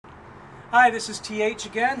Hi, this is TH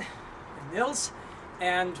again, and Nils,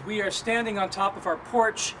 and we are standing on top of our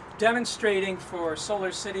porch demonstrating for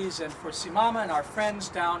Solar Cities and for Simama and our friends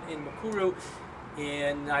down in Mukuru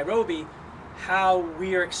in Nairobi how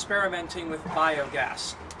we are experimenting with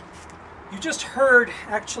biogas. You just heard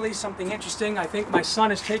actually something interesting. I think my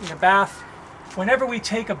son is taking a bath. Whenever we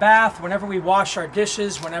take a bath, whenever we wash our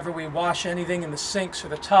dishes, whenever we wash anything in the sinks or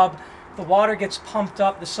the tub, the water gets pumped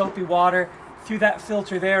up, the soapy water, through that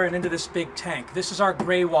filter there and into this big tank. This is our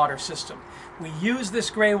gray water system. We use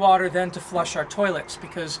this gray water then to flush our toilets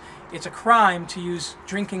because it's a crime to use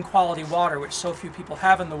drinking quality water, which so few people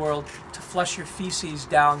have in the world, to flush your feces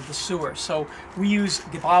down the sewer. So we use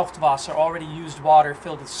Gebrauchtwasser, already used water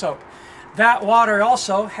filled with soap. That water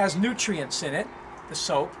also has nutrients in it, the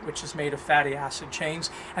soap, which is made of fatty acid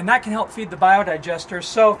chains, and that can help feed the biodigester.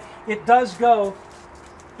 So it does go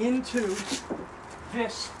into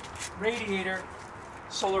this radiator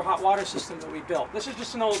solar hot water system that we built. This is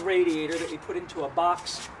just an old radiator that we put into a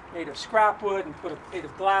box made of scrap wood and put a plate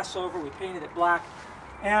of glass over. We painted it black,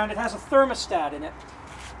 and it has a thermostat in it.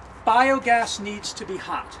 Biogas needs to be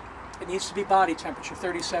hot. It needs to be body temperature,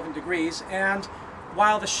 37 degrees, and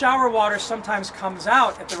while the shower water sometimes comes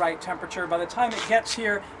out at the right temperature, by the time it gets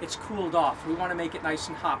here, it's cooled off. We want to make it nice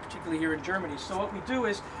and hot, particularly here in Germany. So what we do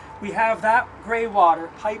is we have that gray water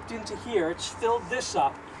piped into here. It's filled this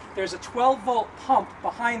up. There's a 12-volt pump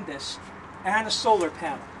behind this and a solar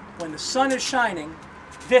panel. When the sun is shining,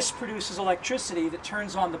 this produces electricity that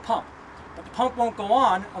turns on the pump. But the pump won't go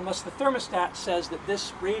on unless the thermostat says that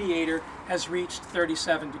this radiator has reached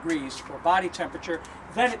 37 degrees for body temperature.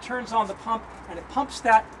 Then it turns on the pump and it pumps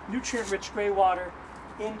that nutrient-rich gray water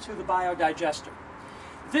into the biodigester.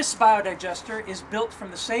 This biodigester is built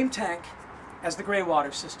from the same tank as the gray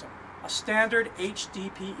water system, a standard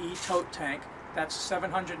HDPE tote tank. That's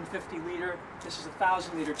 750 liter, this is a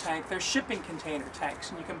 1,000 liter tank. They're shipping container tanks,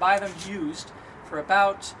 and you can buy them used for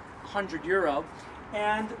about €100.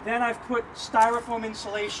 And then I've put styrofoam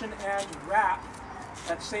insulation and wrap,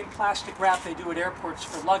 that same plastic wrap they do at airports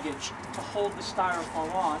for luggage, to hold the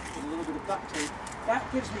styrofoam on with a little bit of duct tape. That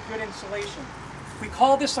gives me good insulation. We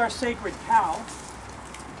call this our sacred cow.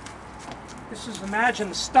 This is, imagine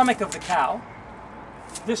the stomach of the cow.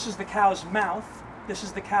 This is the cow's mouth. This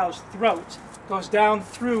is the cow's throat. Goes down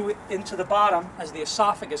through into the bottom as the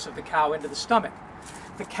esophagus of the cow into the stomach.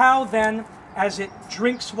 The cow then, as it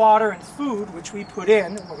drinks water and food, which we put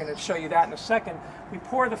in, and we're going to show you that in a second, we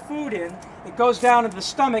pour the food in, it goes down into the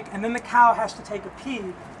stomach, and then the cow has to take a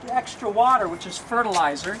pee. The extra water, which is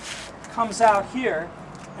fertilizer, comes out here,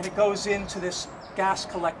 and it goes into this gas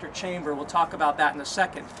collector chamber. We'll talk about that in a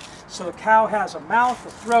second. So the cow has a mouth,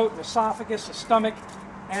 a throat, an esophagus, a stomach,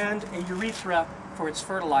 and a urethra for its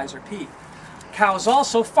fertilizer pee. Cows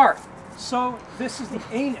also fart. So this is the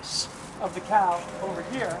anus of the cow over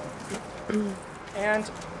here. And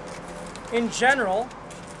in general,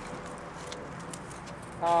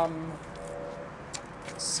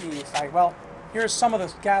 let's see if well, here's some of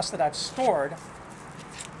the gas that I've stored.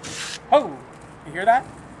 Oh, you hear that?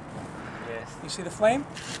 Yes. You see the flame?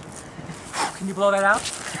 Can you blow that out?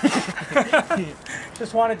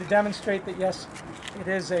 Just wanted to demonstrate that yes, it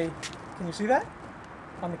is a, can you see that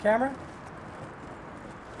on the camera?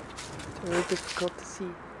 It's really difficult to see.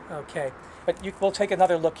 Okay, but we'll take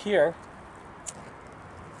another look here.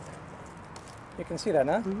 You can see that,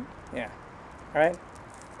 huh? Mm-hmm. Yeah. All right.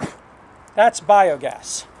 That's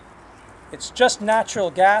biogas. It's just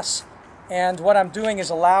natural gas, and what I'm doing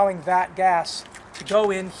is allowing that gas to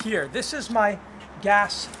go in here. This is my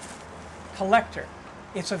gas collector.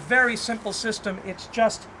 It's a very simple system. It's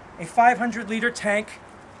just a 500-liter tank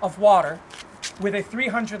of water with a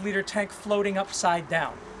 300-liter tank floating upside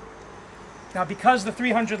down. Now, because the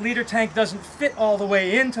 300-liter tank doesn't fit all the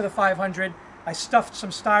way into the 500, I stuffed some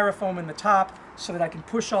styrofoam in the top so that I can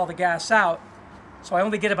push all the gas out. So I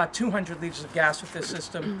only get about 200 liters of gas with this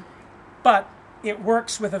system, but it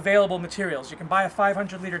works with available materials. You can buy a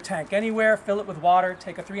 500-liter tank anywhere, fill it with water,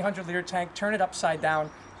 take a 300-liter tank, turn it upside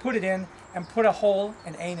down, put it in, and put a hole,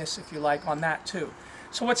 an anus if you like, on that too.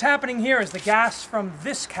 So what's happening here is the gas from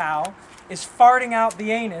this cow is farting out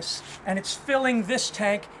the anus, and it's filling this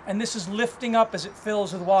tank, and this is lifting up as it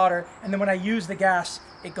fills with water, and then when I use the gas,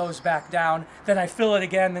 it goes back down. Then I fill it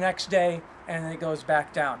again the next day, and then it goes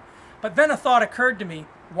back down. But then a thought occurred to me,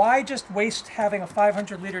 why just waste having a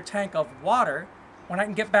 500-liter tank of water when I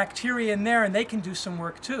can get bacteria in there and they can do some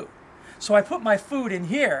work too? So I put my food in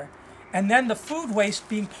here, and then the food waste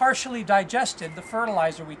being partially digested, the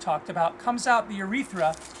fertilizer we talked about, comes out the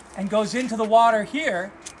urethra and goes into the water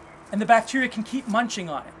here, and the bacteria can keep munching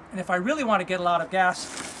on it. And if I really want to get a lot of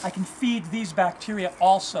gas, I can feed these bacteria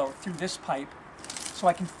also through this pipe. So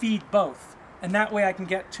I can feed both. And that way I can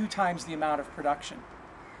get 2 times the amount of production.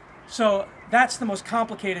 So that's the most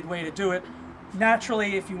complicated way to do it.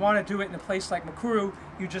 Naturally, if you want to do it in a place like Mukuru,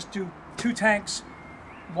 you just do 2 tanks,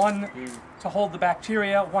 one to hold the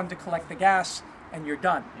bacteria, one to collect the gas, and you're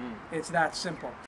done. It's that simple.